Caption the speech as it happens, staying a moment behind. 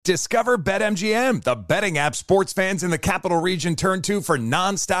Discover BetMGM, the betting app sports fans in the capital region turn to for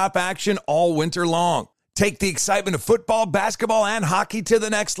nonstop action all winter long. Take the excitement of football, basketball, and hockey to the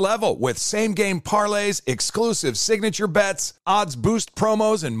next level with same-game parlays, exclusive signature bets, odds boost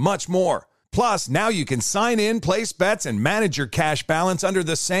promos, and much more. Plus, now you can sign in, place bets, and manage your cash balance under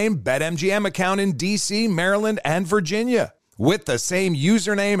the same BetMGM account in D.C., Maryland, and Virginia. With the same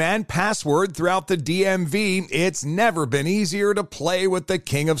username and password throughout the DMV, it's never been easier to play with the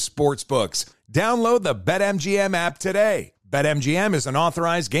king of sportsbooks. Download the BetMGM app today. BetMGM is an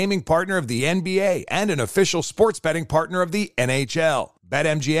authorized gaming partner of the NBA and an official sports betting partner of the NHL.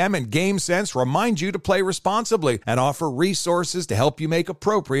 BetMGM and GameSense remind you to play responsibly and offer resources to help you make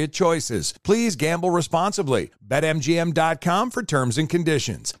appropriate choices. Please gamble responsibly. BetMGM.com for terms and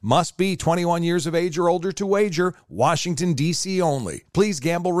conditions. Must be 21 years of age or older to wager. Washington, D.C. only. Please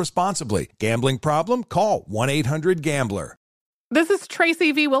gamble responsibly. Gambling problem? Call 1-800-GAMBLER. This is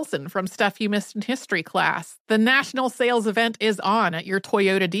Tracy V. Wilson from Stuff You Missed in History class. The national sales event is on at your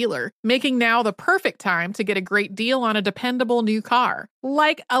Toyota dealer, making now the perfect time to get a great deal on a dependable new car.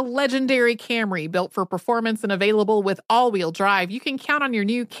 Like a legendary Camry built for performance and available with all-wheel drive, you can count on your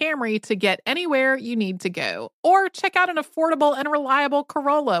new Camry to get anywhere you need to go. Or check out an affordable and reliable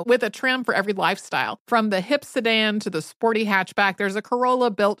Corolla with a trim for every lifestyle. From the hip sedan to the sporty hatchback, there's a Corolla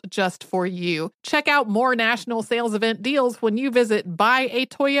built just for you. Check out more national sales event deals when you visit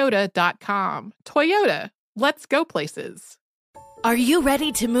buyatoyota.com. Toyota, let's go places. Are you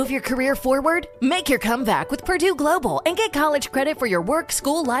ready to move your career forward? Make your comeback with Purdue Global and get college credit for your work,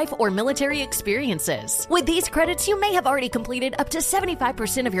 school life, or military experiences. With these credits, you may have already completed up to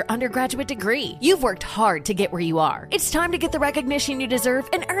 75% of your undergraduate degree. You've worked hard to get where you are. It's time to get the recognition you deserve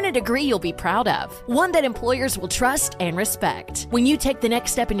and earn a degree you'll be proud of. One that employers will trust and respect. When you take the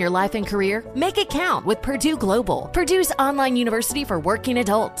next step in your life and career, make it count with Purdue Global, Purdue's online university for working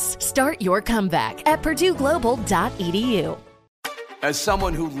adults. Start your comeback at purdueglobal.edu. As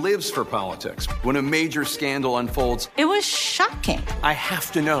someone who lives for politics, when a major scandal unfolds, it was shocking. I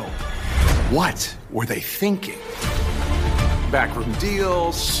have to know, what were they thinking? Backroom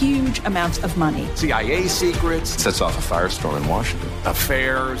deals, huge amounts of money, CIA secrets, sets off a firestorm in Washington,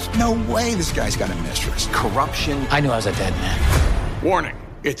 affairs. No way this guy's got a mistress. Corruption. I knew I was a dead man. Warning,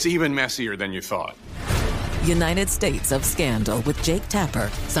 it's even messier than you thought. United States of Scandal with Jake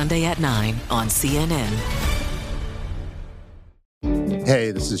Tapper, Sunday at 9 on CNN.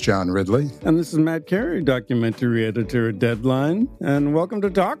 Hey, this is John Ridley. And this is Matt Carey, documentary editor at Deadline. And welcome to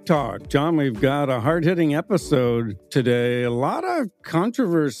Doc Talk. John, we've got a hard-hitting episode today. A lot of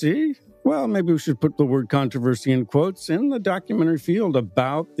controversy. Well, maybe we should put the word controversy in quotes in the documentary field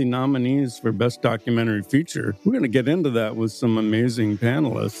about the nominees for Best Documentary Feature. We're going to get into that with some amazing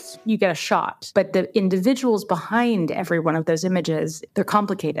panelists. You get a shot, but the individuals behind every one of those images, they're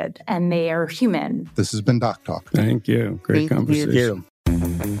complicated and they are human. This has been Doc Talk. Thank you. Great conversation. Thank you.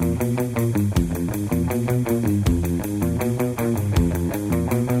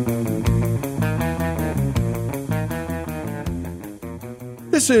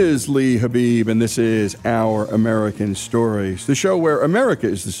 This is Lee Habib, and this is Our American Stories, the show where America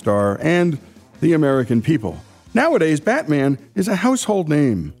is the star and the American people. Nowadays, Batman is a household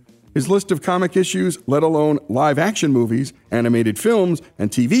name. His list of comic issues, let alone live-action movies, animated films, and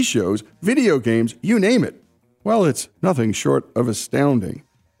TV shows, video games, you name it. Well, it's nothing short of astounding.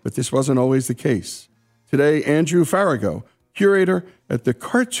 But this wasn't always the case. Today, Andrew Farago, curator at the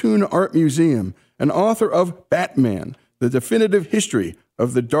Cartoon Art Museum and author of Batman, The Definitive History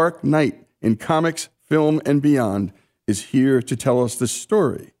of the Dark Knight in Comics, Film, and Beyond, is here to tell us the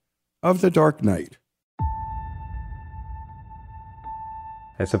story of the Dark Knight.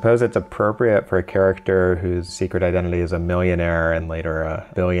 I suppose it's appropriate for a character whose secret identity is a millionaire and later a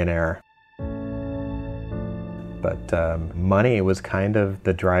billionaire. But money was kind of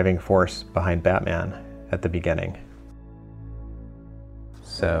the driving force behind Batman at the beginning.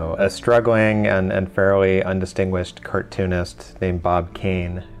 So a struggling and fairly undistinguished cartoonist named Bob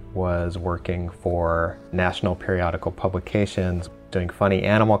Kane was working for national periodical publications, doing funny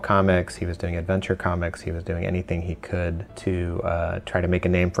animal comics, he was doing adventure comics, he was doing anything he could to try to make a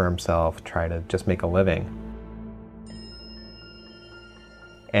name for himself, try to just make a living.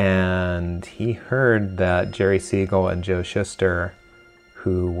 And he heard that Jerry Siegel and Joe Shuster,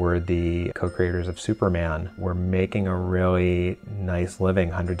 who were the co-creators of Superman, were making a really nice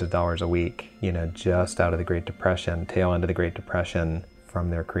living, hundreds of dollars a week, just out of the Great Depression, tail end of the Great Depression from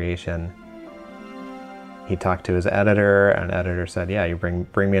their creation. He talked to his editor, and the editor said, yeah, you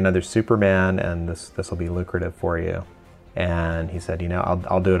bring me another Superman, and this will be lucrative for you. And he said,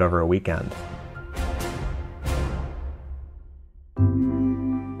 I'll do it over a weekend.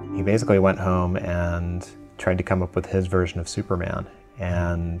 He basically went home and tried to come up with his version of Superman.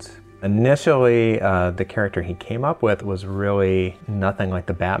 And initially, the character he came up with was really nothing like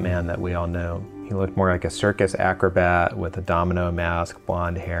the Batman that we all know. He looked more like a circus acrobat with a domino mask,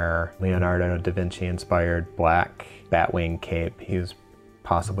 blonde hair, Leonardo da Vinci-inspired black Batwing cape. He was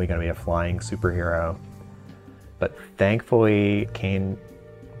possibly going to be a flying superhero. But thankfully, Kane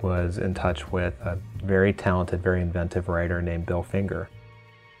was in touch with a very talented, very inventive writer named Bill Finger.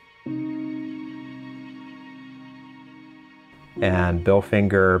 And Bill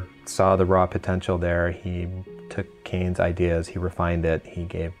Finger saw the raw potential there. He took Kane's ideas, he refined it, he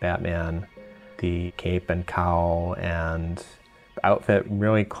gave Batman the cape and cowl and outfit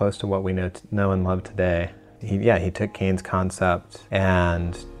really close to what we know and love today. He took Kane's concept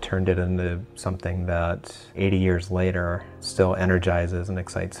and turned it into something that 80 years later still energizes and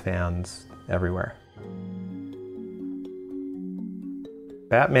excites fans everywhere.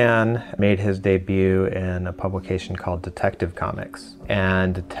 Batman made his debut in a publication called Detective Comics.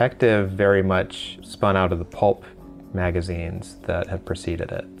 And Detective very much spun out of the pulp magazines that had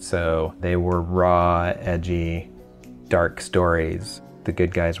preceded it. So they were raw, edgy, dark stories. The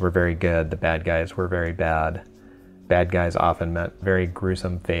good guys were very good, the bad guys were very bad. Bad guys often meant very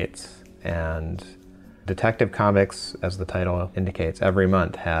gruesome fates. And Detective Comics, as the title indicates, every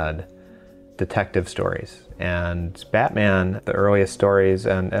month had detective stories. And Batman, the earliest stories,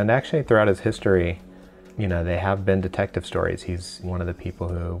 and actually throughout his history, they have been detective stories. He's one of the people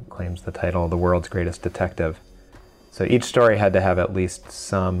who claims the title the world's greatest detective. So each story had to have at least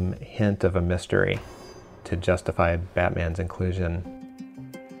some hint of a mystery to justify Batman's inclusion.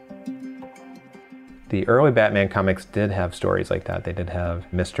 The early Batman comics did have stories like that. They did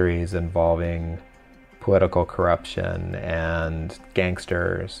have mysteries involving political corruption and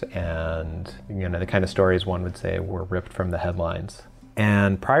gangsters and, the kind of stories one would say were ripped from the headlines.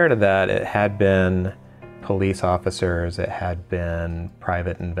 And prior to that, it had been police officers, it had been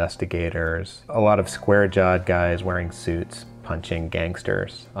private investigators, a lot of square-jawed guys wearing suits punching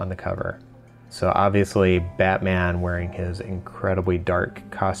gangsters on the cover. So obviously Batman wearing his incredibly dark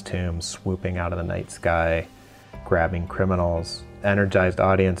costume, swooping out of the night sky, grabbing criminals, energized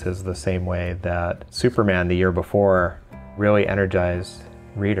audiences the same way that Superman the year before really energized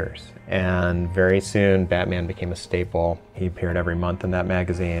readers. And very soon Batman became a staple. He appeared every month in that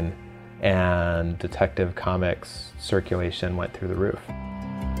magazine, and Detective Comics circulation went through the roof.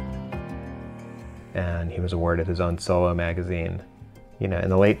 And he was awarded his own solo magazine. In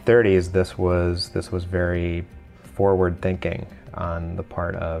the late 30s, this was very forward thinking on the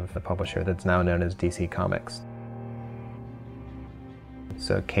part of the publisher that's now known as DC Comics.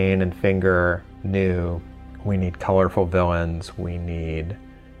 So Kane and Finger knew we need colorful villains, we need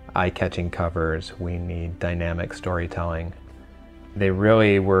eye-catching covers, we need dynamic storytelling. They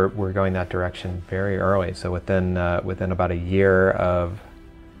really were going that direction very early. So within about a year of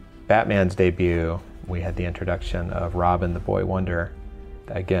Batman's debut, we had the introduction of Robin the Boy Wonder.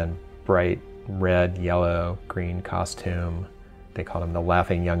 Again, bright red, yellow, green costume. They called him the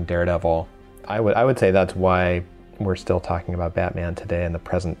laughing young daredevil. I would say that's why we're still talking about Batman today in the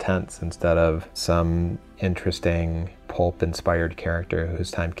present tense instead of some interesting pulp-inspired character whose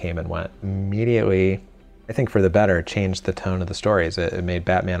time came and went. Immediately, I think for the better, changed the tone of the stories. It made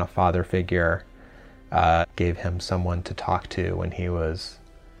Batman a father figure, gave him someone to talk to when he was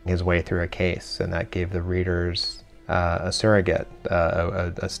his way through a case, and that gave the readers a surrogate,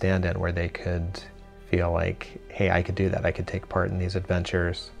 a stand-in where they could feel like, hey, I could do that. I could take part in these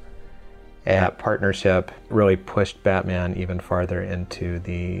adventures. And that partnership really pushed Batman even farther into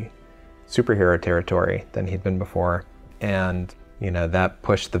the superhero territory than he'd been before. And, that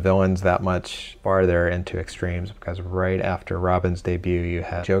pushed the villains that much farther into extremes, because right after Robin's debut, you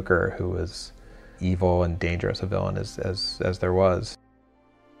had Joker, who was evil and dangerous a villain as there was.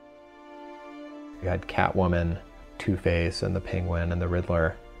 You had Catwoman, Two-Face, and the Penguin, and the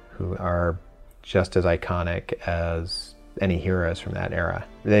Riddler, who are just as iconic as any heroes from that era.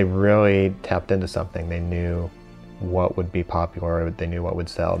 They really tapped into something. They knew what would be popular, they knew what would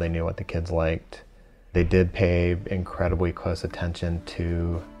sell, they knew what the kids liked. They did pay incredibly close attention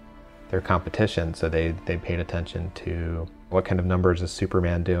to their competition, so they paid attention to what kind of numbers is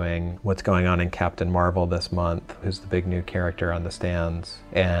Superman doing, what's going on in Captain Marvel this month, who's the big new character on the stands,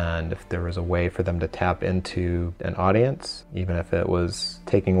 and if there was a way for them to tap into an audience, even if it was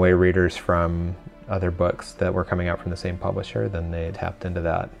taking away readers from other books that were coming out from the same publisher, then they tapped into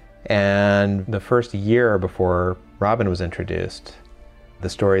that. And the first year before Robin was introduced, the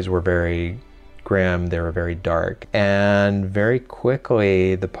stories were very grim, they were very dark, and very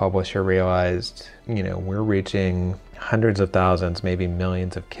quickly the publisher realized, we're reaching hundreds of thousands, maybe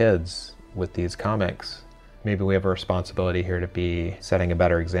millions of kids with these comics. Maybe we have a responsibility here to be setting a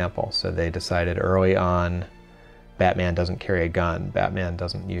better example. So they decided early on, Batman doesn't carry a gun. Batman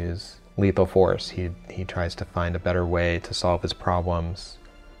doesn't use lethal force. He tries to find a better way to solve his problems.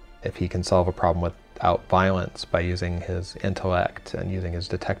 If he can solve a problem without violence by using his intellect and using his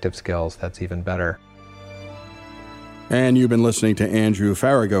detective skills, that's even better. And you've been listening to Andrew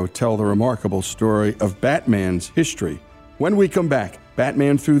Farago tell the remarkable story of Batman's history. When we come back,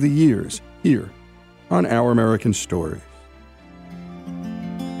 Batman through the years, here on Our American Stories.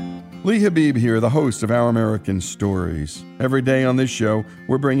 Lee Habib here, the host of Our American Stories. Every day on this show,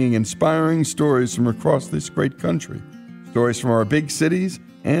 we're bringing inspiring stories from across this great country. Stories from our big cities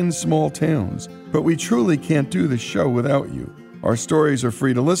and small towns. But we truly can't do the show without you. Our stories are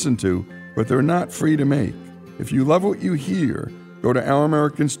free to listen to, but they're not free to make. If you love what you hear, go to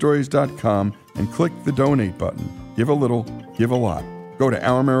OurAmericanStories.com and click the donate button. Give a little, give a lot. Go to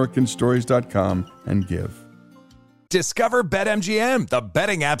OurAmericanStories.com and give. Discover BetMGM, the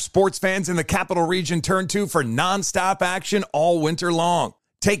betting app sports fans in the capital region turn to for nonstop action all winter long.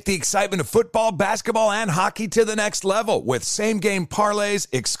 Take the excitement of football, basketball, and hockey to the next level with same-game parlays,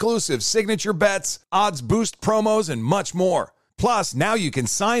 exclusive signature bets, odds boost promos, and much more. Plus, now you can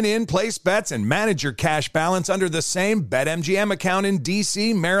sign in, place bets, and manage your cash balance under the same BetMGM account in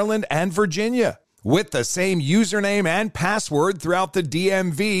D.C., Maryland, and Virginia. With the same username and password throughout the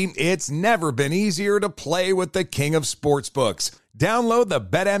DMV, it's never been easier to play with the king of sportsbooks. Download the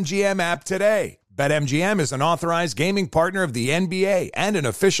BetMGM app today. BetMGM is an authorized gaming partner of the NBA and an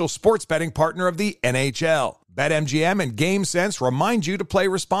official sports betting partner of the NHL. BetMGM and GameSense remind you to play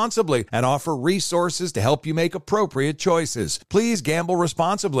responsibly and offer resources to help you make appropriate choices. Please gamble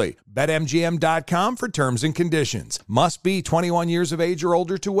responsibly. BetMGM.com for terms and conditions. Must be 21 years of age or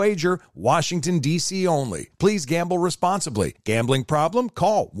older to wager. Washington, D.C. only. Please gamble responsibly. Gambling problem?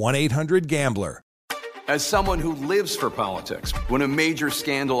 Call 1-800-GAMBLER. As someone who lives for politics, when a major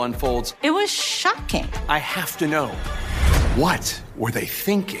scandal unfolds, it was shocking. I have to know, what were they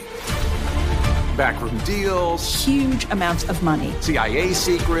thinking? Backroom deals, huge amounts of money, CIA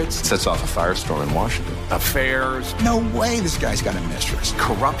secrets, sets off a firestorm in Washington, affairs. No way this guy's got a mistress.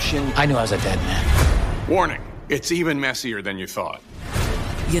 Corruption. I knew I was a dead man. Warning, it's even messier than you thought.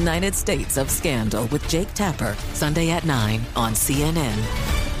 United States of Scandal with Jake Tapper, Sunday at 9 on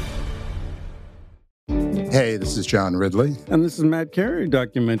CNN. Hey, this is John Ridley. And this is Matt Carey,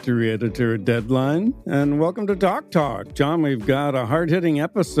 documentary editor at Deadline. And welcome to Talk Talk. John, we've got a hard-hitting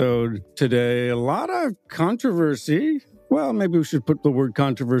episode today. A lot of controversy. Well, maybe we should put the word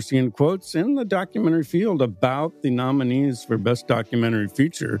controversy in quotes in the documentary field about the nominees for Best Documentary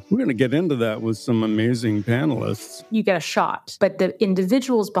Feature. We're going to get into that with some amazing panelists. You get a shot, but the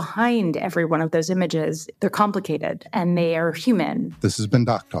individuals behind every one of those images, they're complicated and they are human. This has been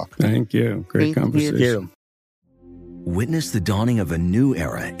Doc Talk. Thank you. Great conversation. Thank you. Witness the dawning of a new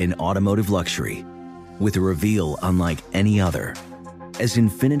era in automotive luxury with a reveal unlike any other as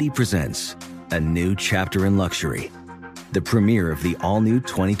Infiniti presents a new chapter in luxury, the premiere of the all-new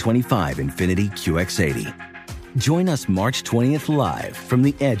 2025 Infiniti QX80. Join us March 20th live from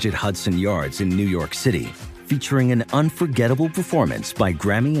the Edge at Hudson Yards in New York City, featuring an unforgettable performance by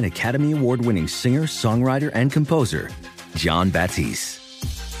Grammy and Academy Award-winning singer, songwriter, and composer Jon Batiste.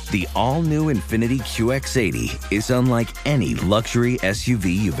 The all-new Infiniti QX80 is unlike any luxury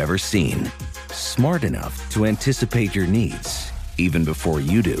SUV you've ever seen. Smart enough to anticipate your needs, even before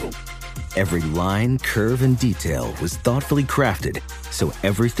you do. Every line, curve, and detail was thoughtfully crafted, so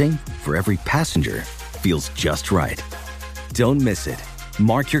everything for every passenger feels just right. Don't miss it.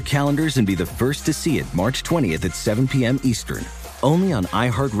 Mark your calendars and be the first to see it March 20th at 7 p.m. Eastern, only on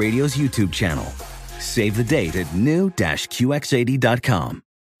iHeartRadio's YouTube channel. Save the date at new-QX80.com.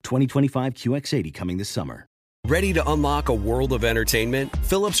 2025 QX80 coming this summer. Ready to unlock a world of entertainment?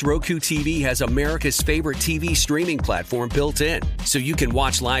 Philips Roku TV has America's favorite TV streaming platform built in, so you can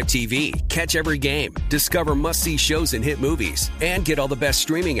watch live TV, catch every game, discover must-see shows and hit movies, and get all the best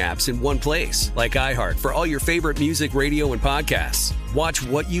streaming apps in one place, like iHeart for all your favorite music, radio, and podcasts. Watch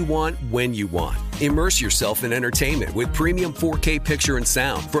what you want, when you want. Immerse yourself in entertainment with premium 4K picture and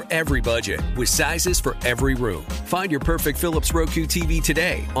sound for every budget, with sizes for every room. Find your perfect Philips Roku TV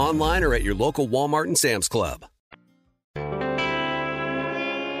today, online or at your local Walmart and Sam's Club.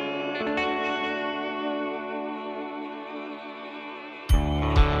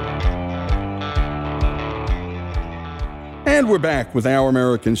 And we're back with Our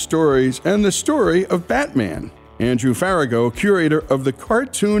American Stories and the story of Batman. Andrew Farago, curator of the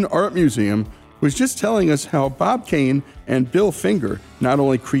Cartoon Art Museum, was just telling us how Bob Kane and Bill Finger not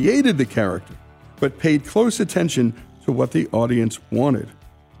only created the character, but paid close attention to what the audience wanted.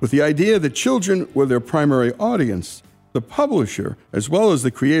 With the idea that children were their primary audience, the publisher, as well as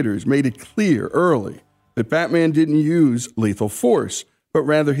the creators, made it clear early that Batman didn't use lethal force, but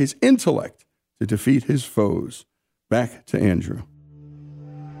rather his intellect to defeat his foes. Back to Andrew.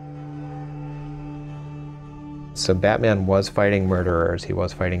 So Batman was fighting murderers, he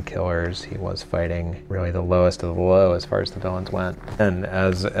was fighting killers, he was fighting really the lowest of the low as far as the villains went. And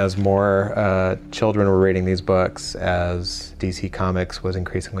as more children were reading these books, as DC Comics was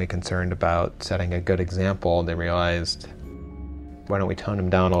increasingly concerned about setting a good example, they realized, why don't we tone him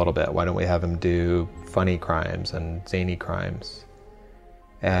down a little bit? Why don't we have him do funny crimes and zany crimes?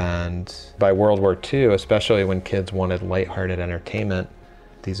 And by World War II, especially when kids wanted lighthearted entertainment,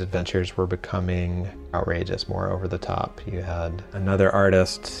 these adventures were becoming outrageous, more over the top. You had another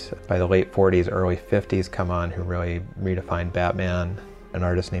artist by the late 40s, early 50s come on who really redefined Batman, an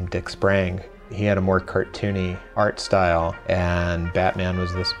artist named Dick Sprang. He had a more cartoony art style, and Batman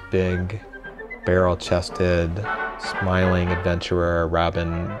was this big, barrel-chested, smiling adventurer.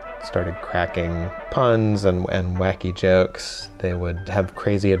 Robin started cracking puns and wacky jokes. They would have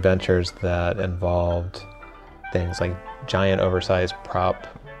crazy adventures that involved things like giant oversized prop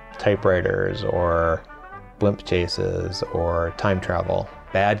typewriters or blimp chases or time travel.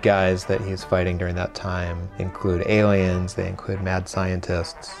 Bad guys that he's fighting during that time include aliens, they include mad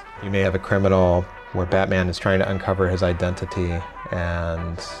scientists. You may have a criminal where Batman is trying to uncover his identity,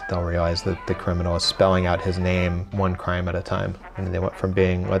 and they'll realize that the criminal is spelling out his name one crime at a time. And they went from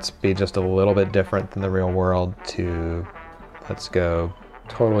being, let's be just a little bit different than the real world, to let's go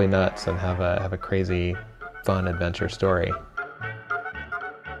totally nuts and have a crazy, fun adventure story.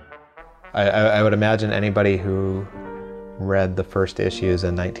 I would imagine anybody who read the first issues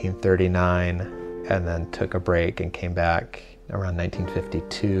in 1939 and then took a break and came back around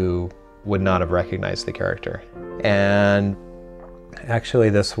 1952 would not have recognized the character. And actually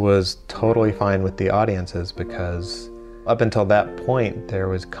this was totally fine with the audiences, because up until that point there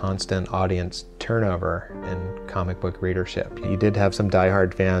was constant audience turnover in comic book readership. You did have some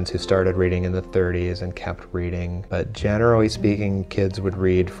diehard fans who started reading in the 30s and kept reading, but generally speaking, kids would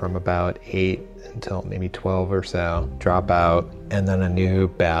read from about 8 until maybe 12 or so, drop out, and then a new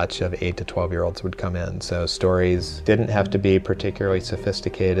batch of 8 to 12-year-olds would come in. So stories didn't have to be particularly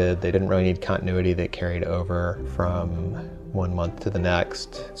sophisticated. They didn't really need continuity that carried over from one month to the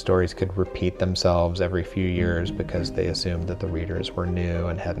next. Stories could repeat themselves every few years because they assumed that the readers were new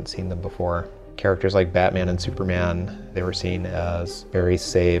and hadn't seen them before. Characters like Batman and Superman, they were seen as very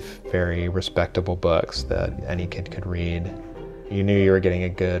safe, very respectable books that any kid could read. You knew you were getting a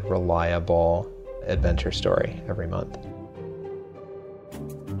good, reliable adventure story every month.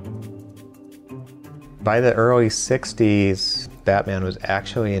 By the early 60s, Batman was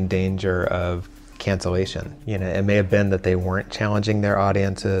actually in danger of cancellation. It may have been that they weren't challenging their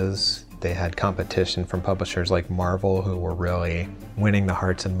audiences. They had competition from publishers like Marvel, who were really winning the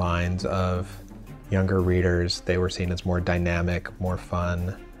hearts and minds of younger readers. They were seen as more dynamic, more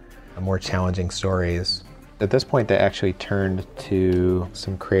fun, more challenging stories. At this point, they actually turned to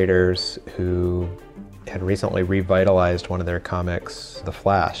some creators who had recently revitalized one of their comics, The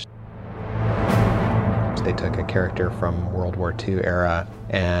Flash. They took a character from World War II era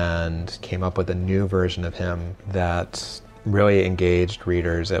and came up with a new version of him that really engaged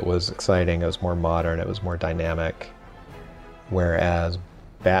readers. It was exciting, it was more modern, it was more dynamic. Whereas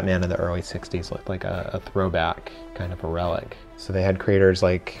Batman in the early 60s looked like a throwback, kind of a relic. So they had creators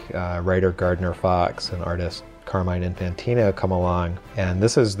like writer Gardner Fox and artist Carmine Infantino come along. And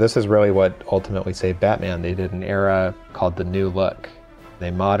this is really what ultimately saved Batman. They did an era called the New Look. They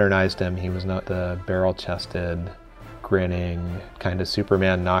modernized him. He was not the barrel-chested, grinning, kind of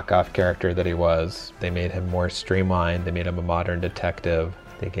Superman knockoff character that he was. They made him more streamlined. They made him a modern detective.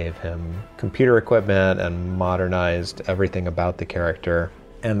 They gave him computer equipment and modernized everything about the character.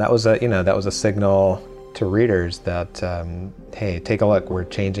 And that was a signal to readers that, hey, take a look, we're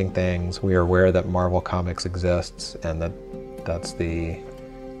changing things. We are aware that Marvel Comics exists and that's the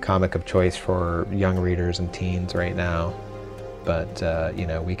comic of choice for young readers and teens right now. But,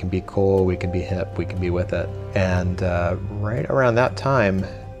 we can be cool, we can be hip, we can be with it. And right around that time,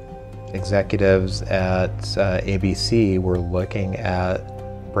 executives at ABC were looking at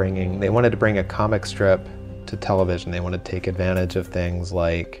they wanted to bring a comic strip to television. They wanted to take advantage of things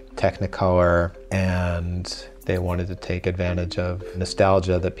like Technicolor, and they wanted to take advantage of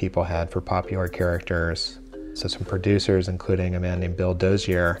nostalgia that people had for popular characters. So some producers, including a man named Bill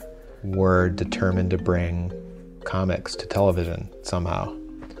Dozier, were determined to bring comics to television somehow.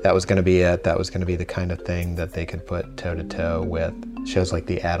 That was going to be it. That was going to be the kind of thing that they could put toe-to-toe with shows like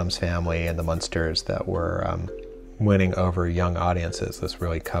The Addams Family and The Munsters that were winning over young audiences, this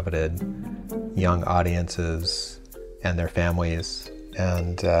really coveted young audiences and their families.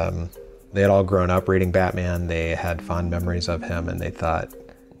 And they had all grown up reading Batman. They had fond memories of him, and they thought,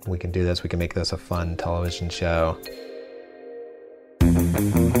 we can do this, we can make this a fun television show.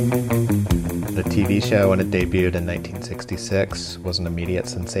 The TV show, when it debuted in 1966, was an immediate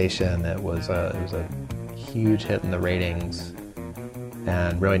sensation. It was a huge hit in the ratings,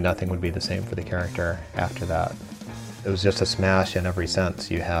 and really nothing would be the same for the character after that. It was just a smash in every sense.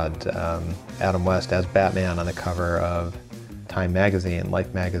 You had Adam West as Batman on the cover of Time Magazine,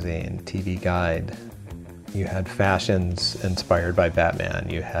 Life Magazine, TV Guide. You had fashions inspired by Batman.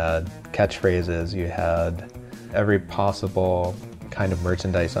 You had catchphrases. You had every possible kind of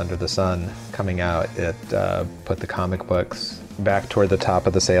merchandise under the sun coming out. It put the comic books back toward the top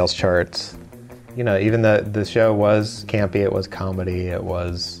of the sales charts. You know, even the show was campy, it was comedy, it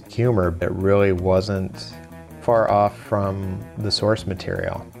was humor. It really wasn't far off from the source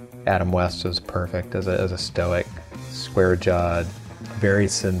material. Adam West was perfect as a stoic, square-jawed, very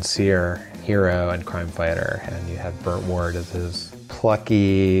sincere hero and crime fighter, and you had Burt Ward as his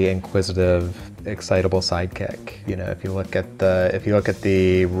plucky, inquisitive, excitable sidekick. You know, if you look at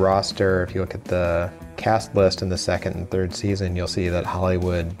the roster, if you look at the cast list in the second and third season, you'll see that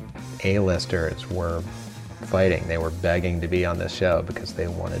Hollywood A-listers were fighting. They were begging to be on this show because they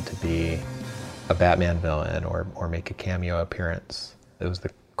wanted to be a Batman villain or make a cameo appearance. It was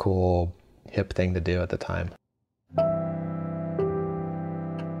the cool, hip thing to do at the time.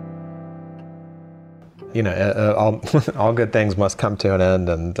 You know, all good things must come to an end,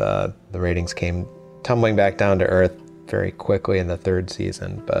 and the ratings came tumbling back down to earth very quickly in the third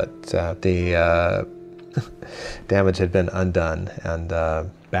season, but the damage had been undone, and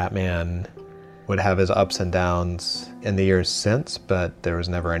Batman would have his ups and downs in the years since, but there was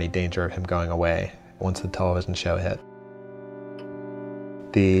never any danger of him going away once the television show hit.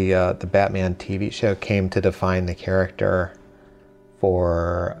 The Batman TV show came to define the character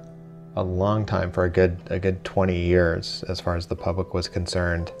for a long time, for a good 20 years as far as the public was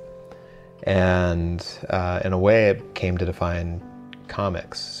concerned. And in a way it came to define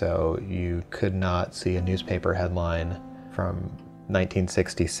comics. So you could not see a newspaper headline from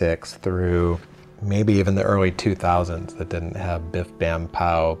 1966 through maybe even the early 2000s that didn't have Biff Bam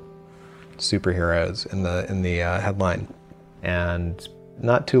Pow superheroes in the headline. And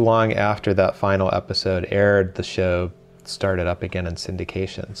not too long after that final episode aired, the show started up again in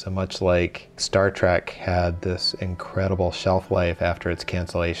syndication. So much like Star Trek had this incredible shelf life after its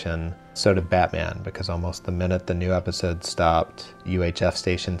cancellation, so did Batman, because almost the minute the new episode stopped, UHF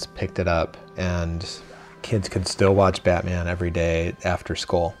stations picked it up and kids could still watch Batman every day after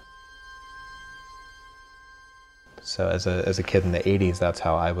school. So as a kid in the 80s, that's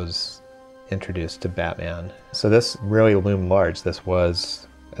how I was introduced to Batman. So this really loomed large. This was,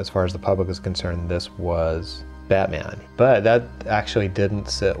 as far as the public is concerned, this was Batman. But that actually didn't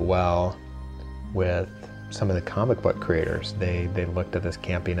sit well with some of the comic book creators. They looked at this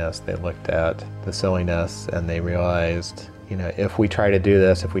campiness, they looked at the silliness, and they realized, you know, if we try to do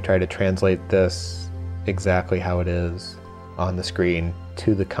this, if we try to translate this exactly how it is on the screen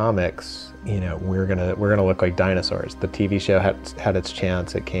to the comics, you know, we're gonna look like dinosaurs. The TV show had its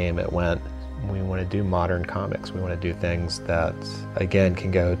chance, it came, it went. We want to do modern comics. We want to do things that, again, can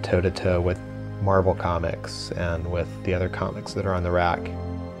go toe-to-toe with Marvel Comics and with the other comics that are on the rack.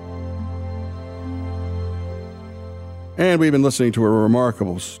 And we've been listening to a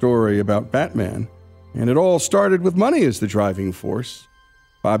remarkable story about Batman, and it all started with money as the driving force.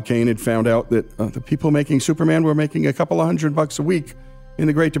 Bob Kane had found out that the people making Superman were making a couple of $100 a week in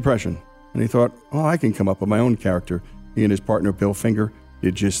the Great Depression, and he thought, oh, I can come up with my own character. He and his partner Bill Finger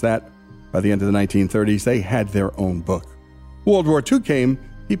did just that. By the end of the 1930s, they had their own book. World War II came,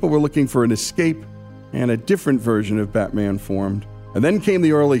 people were looking for an escape, and a different version of Batman formed. And then came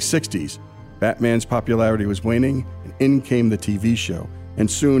the early 60s. Batman's popularity was waning, and in came the TV show.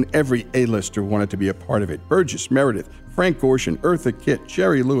 And soon every A-lister wanted to be a part of it. Burgess Meredith, Frank Gorshin, Eartha Kitt,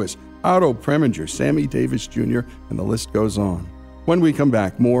 Jerry Lewis, Otto Preminger, Sammy Davis Jr., and the list goes on. When we come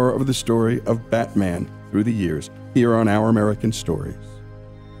back, more of the story of Batman through the years, here on Our American Stories.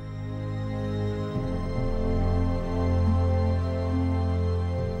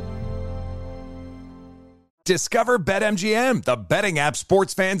 Discover BetMGM, the betting app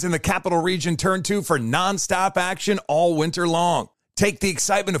sports fans in the capital region turn to for nonstop action all winter long. Take the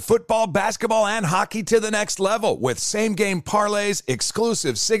excitement of football, basketball, and hockey to the next level with same-game parlays,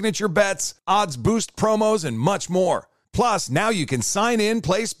 exclusive signature bets, odds boost promos, and much more. Plus, now you can sign in,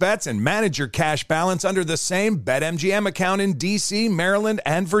 place bets, and manage your cash balance under the same BetMGM account in D.C., Maryland,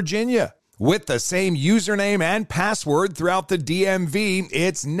 and Virginia. With the same username and password throughout the DMV,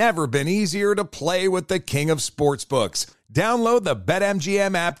 it's never been easier to play with the king of sportsbooks. Download the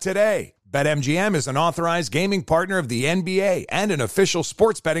BetMGM app today. BetMGM is an authorized gaming partner of the NBA and an official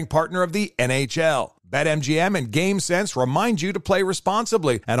sports betting partner of the NHL. BetMGM and GameSense remind you to play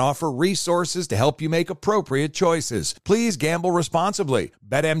responsibly and offer resources to help you make appropriate choices. Please gamble responsibly.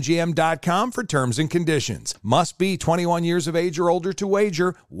 BetMGM.com for terms and conditions. Must be 21 years of age or older to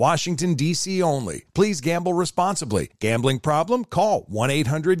wager. Washington, D.C. only. Please gamble responsibly. Gambling problem? Call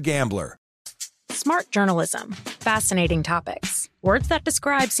 1-800-GAMBLER. Smart journalism. Fascinating topics. Words that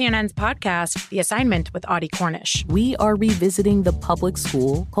describe CNN's podcast, The Assignment with Audie Cornish. We are revisiting the public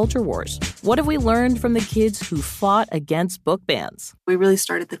school culture wars. What have we learned from the kids who fought against book bans? We really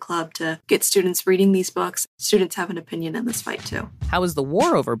started the club to get students reading these books. Students have an opinion in this fight, too. How has the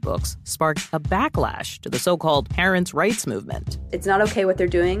war over books sparked a backlash to the so-called parents' rights movement? It's not okay what they're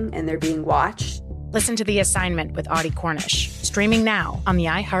doing, and they're being watched. Listen to The Assignment with Audie Cornish. Streaming now on the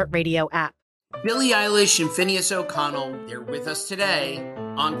iHeartRadio app. Billie Eilish and Phineas O'Connell, they're with us today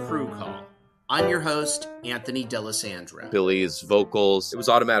on Crew Call. I'm your host, Anthony D'Alessandro. Billie's vocals, it was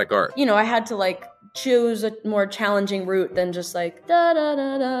automatic art. You know, I had to choose a more challenging route than just da da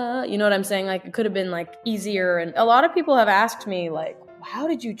da da. You know what I'm saying? It could have been easier. And a lot of people have asked me how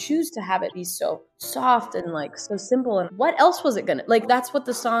did you choose to have it be so soft and so simple? And what else was it gonna that's what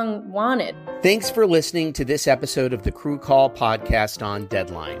the song wanted. Thanks for listening to this episode of the Crew Call podcast on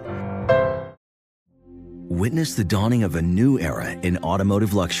Deadline. Witness the dawning of a new era in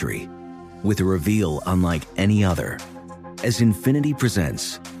automotive luxury with a reveal unlike any other as Infiniti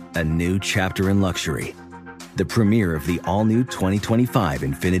presents a new chapter in luxury, the premiere of the all-new 2025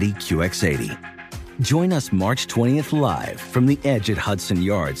 Infiniti QX80. Join us March 20th live from the Edge at Hudson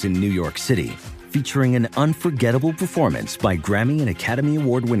Yards in New York City, featuring an unforgettable performance by Grammy and Academy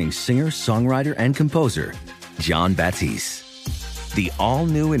Award-winning singer, songwriter, and composer, Jon Batiste. The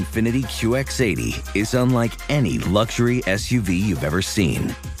all-new Infiniti QX80 is unlike any luxury SUV you've ever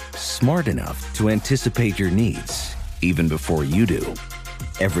seen. Smart enough to anticipate your needs, even before you do.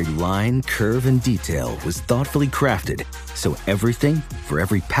 Every line, curve, and detail was thoughtfully crafted, so everything for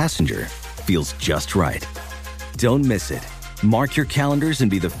every passenger feels just right. Don't miss it. Mark your calendars and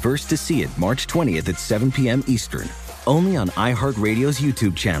be the first to see it March 20th at 7 p.m. Eastern, only on iHeartRadio's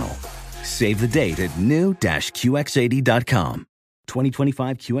YouTube channel. Save the date at new-QX80.com.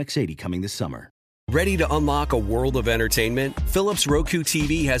 2025 QX80 coming this summer. Ready to unlock a world of entertainment? Philips Roku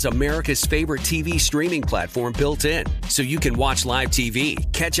TV has America's favorite TV streaming platform built in, so you can watch live TV,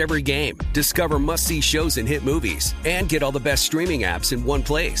 catch every game, discover must-see shows and hit movies, and get all the best streaming apps in one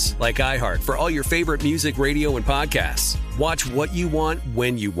place, like iHeart for all your favorite music, radio, and podcasts. Watch what you want,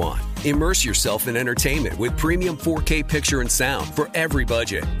 when you want. Immerse yourself in entertainment with premium 4K picture and sound for every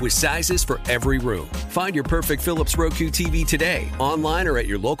budget, with sizes for every room. Find your perfect Philips Roku TV today, online or at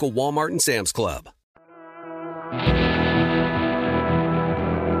your local Walmart and Sam's Club.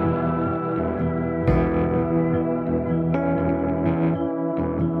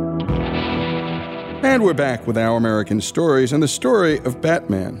 And we're back with Our American Stories and the story of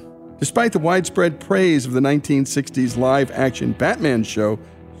Batman. Despite the widespread praise of the 1960s live-action Batman show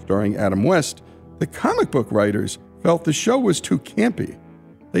starring Adam West, the comic book writers felt the show was too campy.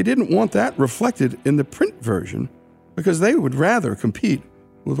 They didn't want that reflected in the print version because they would rather compete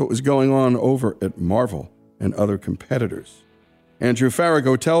with what was going on over at Marvel and other competitors. Andrew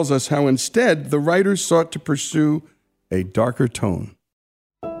Farago tells us how instead the writers sought to pursue a darker tone.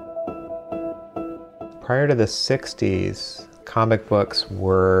 Prior to the 60s, comic books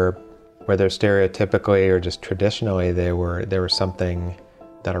were, whether stereotypically or just traditionally, they were something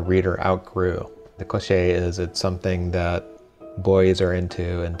that a reader outgrew. The cliche is it's something that boys are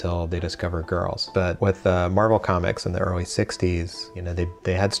into until they discover girls. But with Marvel Comics in the early 60s,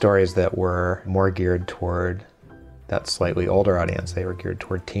 they had stories that were more geared toward that slightly older audience. They were geared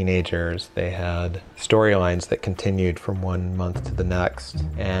toward teenagers. They had storylines that continued from one month to the next,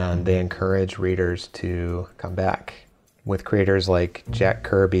 and they encouraged readers to come back. With creators like Jack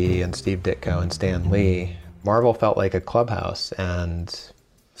Kirby and Steve Ditko and Stan Lee, Marvel felt like a clubhouse, and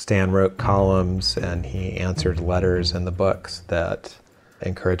Stan wrote columns and he answered letters in the books that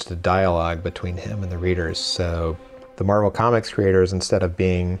encouraged a dialogue between him and the readers. So the Marvel Comics creators, instead of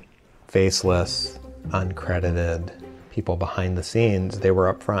being faceless, uncredited people behind the scenes, they were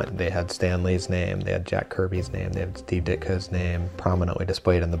up front. They had Stan Lee's name, they had Jack Kirby's name, they had Steve Ditko's name prominently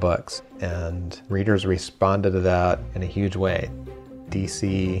displayed in the books. And readers responded to that in a huge way.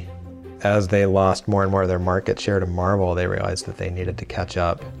 DC, as they lost more and more of their market share to Marvel, they realized that they needed to catch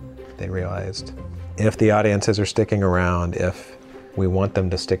up. They realized if the audiences are sticking around, if we want them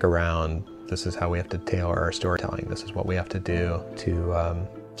to stick around, this is how we have to tailor our storytelling. This is what we have to do to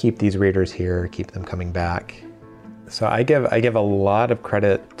keep these readers here, keep them coming back. So I give a lot of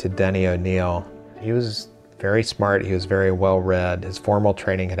credit to Denny O'Neil. He was very smart. He was very well read. His formal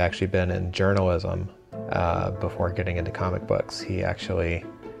training had actually been in journalism before getting into comic books. He actually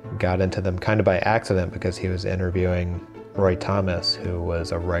got into them kind of by accident because he was interviewing Roy Thomas, who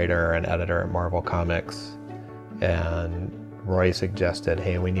was a writer and editor at Marvel Comics. And Roy suggested,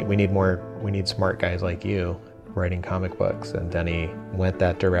 hey, we need smart guys like you writing comic books. And Denny went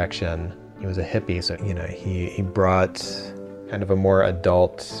that direction. He was a hippie, so he brought kind of a more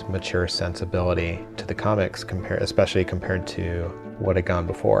adult, mature sensibility to the comics, especially compared to what had gone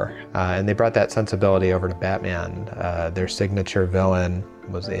before. And they brought that sensibility over to Batman. Their signature villain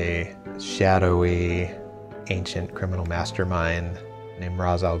was a shadowy, ancient criminal mastermind named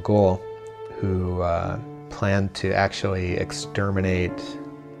Ra's al Ghul, who planned to actually exterminate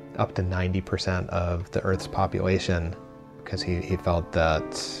up to 90% of the Earth's population because he felt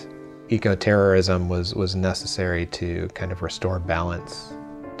that eco-terrorism was necessary to kind of restore balance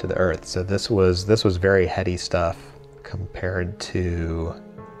to the Earth. So this was very heady stuff compared to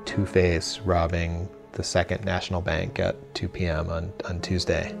Two-Face robbing the Second National Bank at 2 p.m. on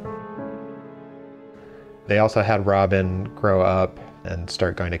Tuesday. They also had Robin grow up and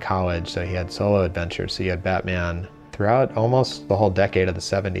start going to college, so he had solo adventures. So you had Batman throughout almost the whole decade of the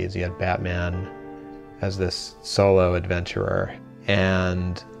 70s. You had Batman as this solo adventurer,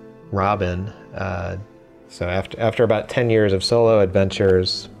 and Robin. So after about 10 years of solo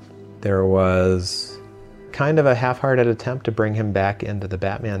adventures, there was kind of a half-hearted attempt to bring him back into the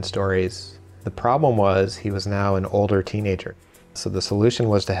Batman stories. The problem was he was now an older teenager. So the solution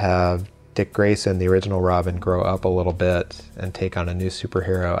was to have Dick Grayson, the original Robin, grow up a little bit and take on a new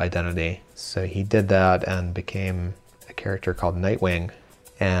superhero identity. So he did that and became a character called Nightwing.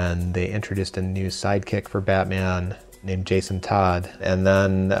 And they introduced a new sidekick for Batman named Jason Todd. And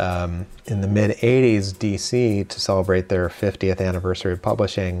then in the mid-'80s, DC, to celebrate their 50th anniversary of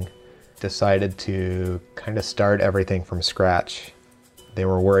publishing, decided to kind of start everything from scratch. They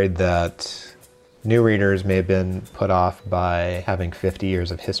were worried that new readers may have been put off by having 50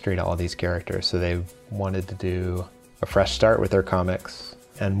 years of history to all these characters, so they wanted to do a fresh start with their comics.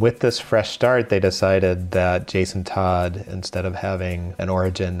 And with this fresh start, they decided that Jason Todd, instead of having an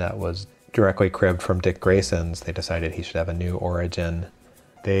origin that was directly cribbed from Dick Grayson's, they decided he should have a new origin.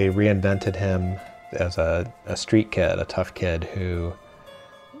 They reinvented him as a street kid, a tough kid who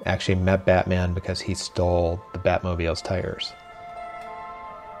actually met Batman because he stole the Batmobile's tires.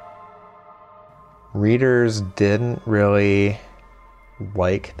 Readers didn't really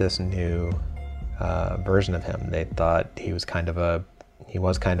like this new version of him. They thought he was kind of a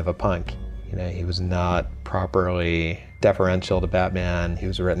punk. He was not properly deferential to Batman. He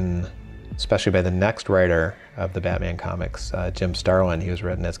was written, especially by the next writer of the Batman comics, Jim Starlin. He was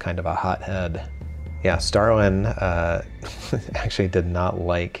written as kind of a hothead. Yeah, Starlin actually did not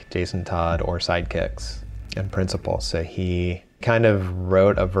like Jason Todd or sidekicks in principle, so he kind of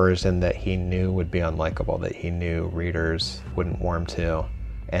wrote a version that he knew would be unlikable, that he knew readers wouldn't warm to,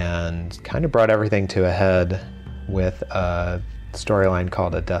 and kind of brought everything to a head with a storyline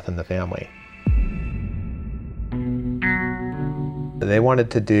called A Death in the Family. They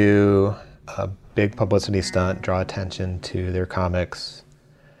wanted to do a big publicity stunt, draw attention to their comics,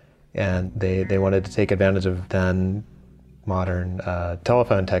 and they wanted to take advantage of then modern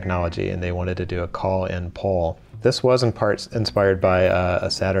telephone technology, and they wanted to do a call-in poll. This was in part inspired by a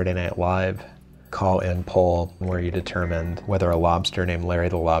Saturday Night Live call-in poll where you determined whether a lobster named Larry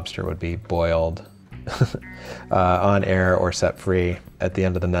the Lobster would be boiled on air or set free at the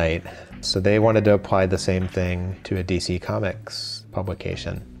end of the night. So they wanted to apply the same thing to a DC Comics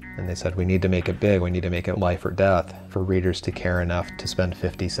publication. And they said, we need to make it big, we need to make it life or death for readers to care enough to spend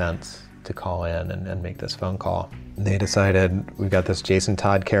 50 cents to call in and make this phone call. They decided, we've got this Jason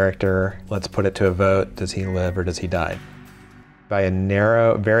Todd character, let's put it to a vote. Does he live or does he die? By a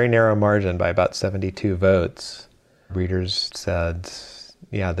very narrow margin, by about 72 votes, readers said,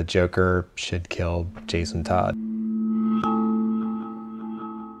 yeah, the Joker should kill Jason Todd.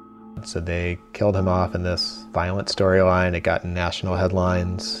 So they killed him off in this violent storyline. It got national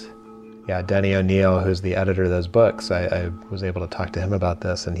headlines. Yeah, Denny O'Neil, who's the editor of those books, I was able to talk to him about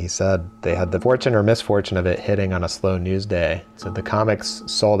this, and he said they had the fortune or misfortune of it hitting on a slow news day. So the comics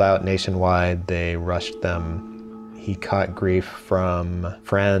sold out nationwide. They rushed them. He caught grief from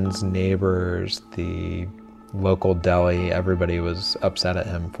friends, neighbors, the local deli. Everybody was upset at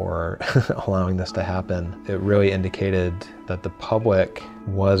him for allowing this to happen. It really indicated that the public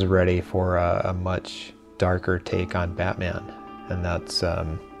was ready for a much darker take on Batman. And that's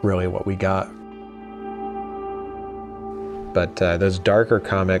really what we got. But those darker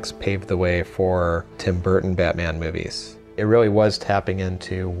comics paved the way for Tim Burton Batman movies. It really was tapping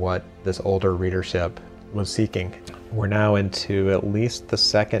into what this older readership was seeking. We're now into at least the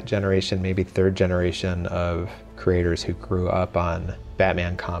second generation, maybe third generation of creators who grew up on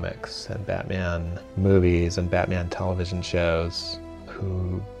Batman comics and Batman movies and Batman television shows,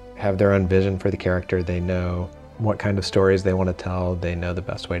 who have their own vision for the character. They know what kind of stories they want to tell. They know the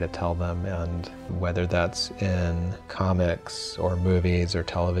best way to tell them, and whether that's in comics or movies or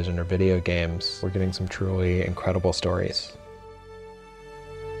television or video games, we're getting some truly incredible stories.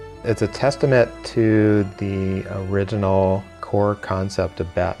 It's a testament to the original core concept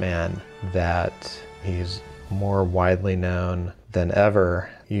of Batman that he's more widely known than ever.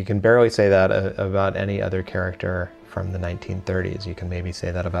 You can barely say that about any other character from the 1930s. You can maybe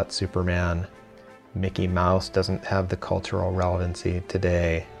say that about Superman. Mickey Mouse doesn't have the cultural relevancy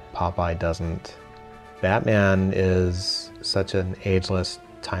today. Popeye doesn't. Batman is such an ageless,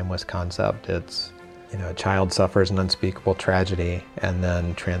 timeless concept. It's, a child suffers an unspeakable tragedy and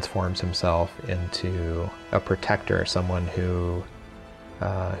then transforms himself into a protector, someone whose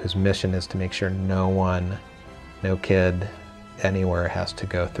mission is to make sure no kid anywhere has to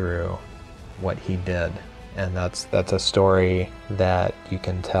go through what he did. And that's a story that you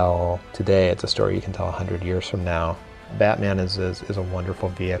can tell today. It's a story you can tell 100 years from now. Batman is a wonderful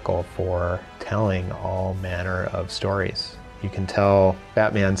vehicle for telling all manner of stories. You can tell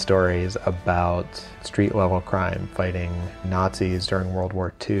Batman stories about street-level crime, fighting Nazis during World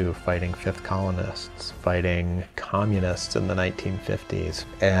War II, fighting fifth colonists, fighting communists in the 1950s.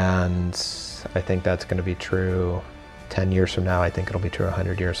 And I think that's going to be true 10 years from now. I think it'll be true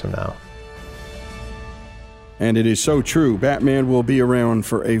 100 years from now. And it is so true. Batman will be around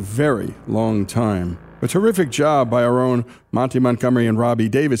for a very long time. A terrific job by our own Monty Montgomery and Robbie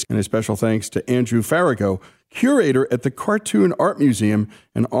Davis, and a special thanks to Andrew Farago, curator at the Cartoon Art Museum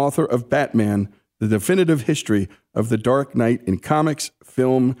and author of Batman, The Definitive History of the Dark Knight in Comics,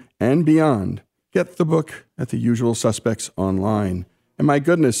 Film, and Beyond. Get the book at the usual suspects online. And my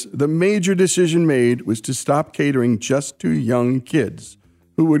goodness, the major decision made was to stop catering just to young kids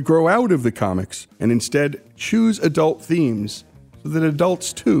who would grow out of the comics and instead choose adult themes so that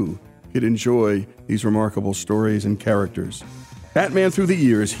adults, too, could enjoy these remarkable stories and characters. Batman Through the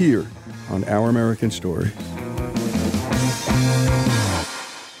Years here on Our American Stories.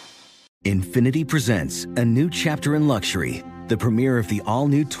 Infiniti presents a new chapter in luxury, the premiere of the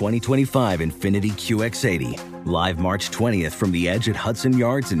all-new 2025 Infiniti QX80, live March 20th from the Edge at Hudson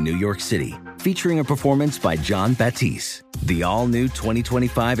Yards in New York City, featuring a performance by John Batiste. The all-new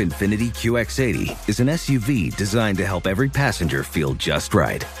 2025 Infiniti QX80 is an SUV designed to help every passenger feel just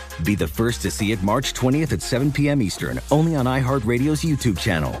right. Be the first to see it March 20th at 7 p.m. Eastern, only on iHeartRadio's YouTube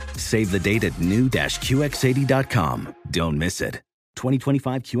channel. Save the date at new-QX80.com. Don't miss it.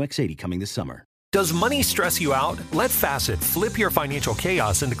 2025 QX80 coming this summer. Does money stress you out? Let Facet flip your financial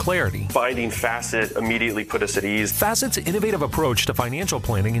chaos into clarity. Finding Facet immediately put us at ease. Facet's innovative approach to financial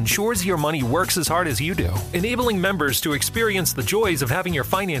planning ensures your money works as hard as you do, enabling members to experience the joys of having your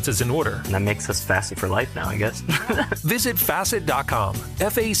finances in order. And that makes us Facet for life now, I guess. Visit Facet.com,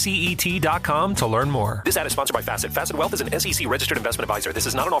 FACET.com to learn more. This ad is sponsored by Facet. Facet Wealth is an SEC registered investment advisor. This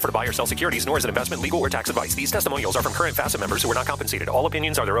is not an offer to buy or sell securities, nor is it investment, legal, or tax advice. These testimonials are from current Facet members who are not compensated. All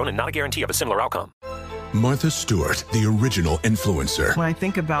opinions are their own and not a guarantee of a similar outcome. Martha Stewart, the original influencer. When I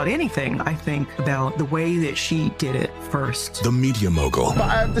think about anything, I think about the way that she did it first. The media mogul.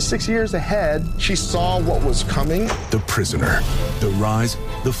 5 to 6 years ahead, she saw what was coming. The prisoner. The rise,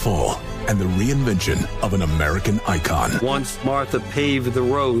 the fall, and the reinvention of an American icon. Once Martha paved the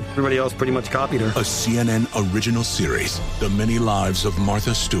road, everybody else pretty much copied her. A CNN original series, The Many Lives of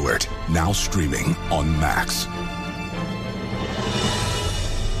Martha Stewart, now streaming on Max.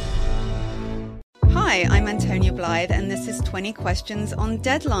 Hi, I'm Antonia Blythe, and this is 20 Questions on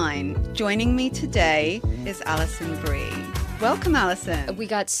Deadline. Joining me today is Alison Brie. Welcome, Alison. We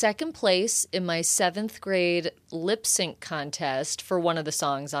got second place in my 7th grade lip sync contest for one of the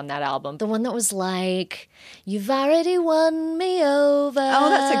songs on that album. The one that was like, "You've already won me over." Oh,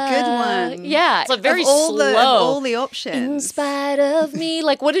 that's a good one. Yeah. It's like very slow. Of all the options. In spite of me.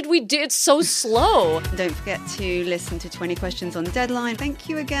 Like, what did we do? It's so slow. Don't forget to listen to 20 Questions on Deadline. Thank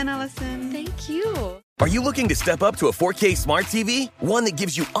you again, Alison. Thank you. Are you looking to step up to a 4K smart TV? One that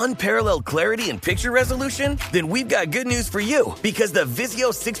gives you unparalleled clarity and picture resolution? Then we've got good news for you, because the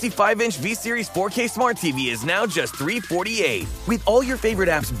Vizio 65-inch V-Series 4K smart TV is now just $348. With all your favorite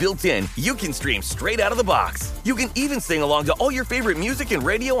apps built in, you can stream straight out of the box. You can even sing along to all your favorite music and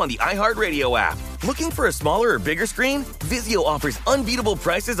radio on the iHeartRadio app. Looking for a smaller or bigger screen? Vizio offers unbeatable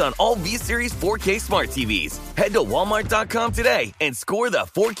prices on all V-Series 4K smart TVs. Head to Walmart.com today and score the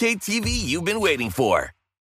 4K TV you've been waiting for.